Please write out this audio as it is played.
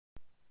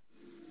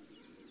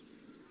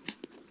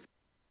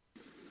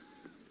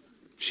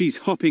she's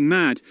hopping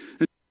mad.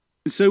 And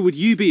so would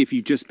you be if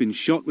you'd just been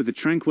shot with a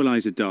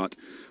tranquilizer dart.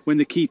 When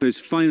the keepers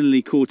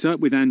finally caught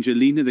up with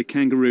Angelina the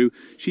kangaroo,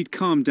 she'd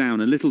calmed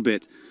down a little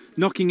bit.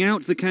 Knocking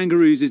out the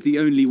kangaroos is the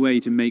only way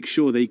to make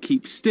sure they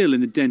keep still in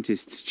the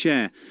dentist's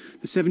chair.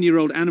 The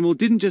 7-year-old animal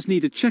didn't just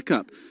need a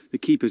checkup. The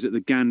keepers at the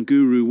Gan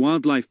Garoo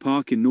Wildlife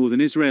Park in northern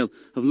Israel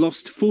have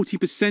lost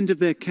 40% of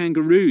their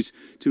kangaroos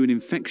to an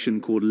infection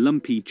called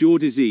Lumpy jaw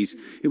disease.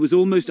 It was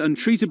almost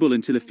untreatable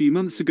until a few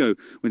months ago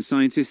when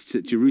scientists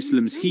at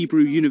Jerusalem's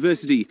Hebrew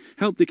University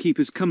helped the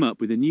keepers come up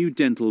with a new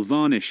dental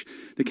varnish.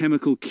 The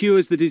chemical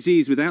cures the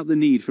disease without the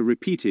need for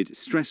repeated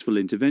stressful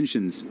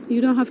interventions.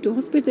 You don't have to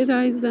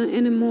hospitalize the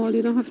animal,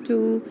 you don't have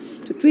to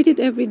treat it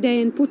every day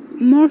and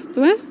put more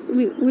stress,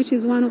 which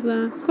is one of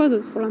the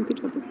causes for lumpy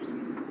jaw disease.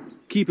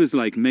 Keepers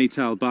like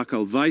Maytal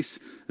Bakal-Weiss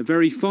are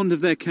very fond of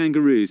their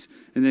kangaroos,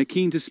 and they're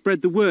keen to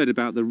spread the word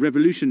about the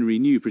revolutionary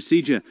new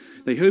procedure.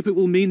 They hope it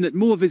will mean that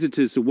more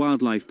visitors to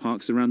wildlife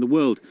parks around the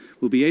world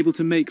will be able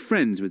to make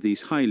friends with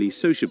these highly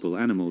sociable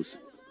animals.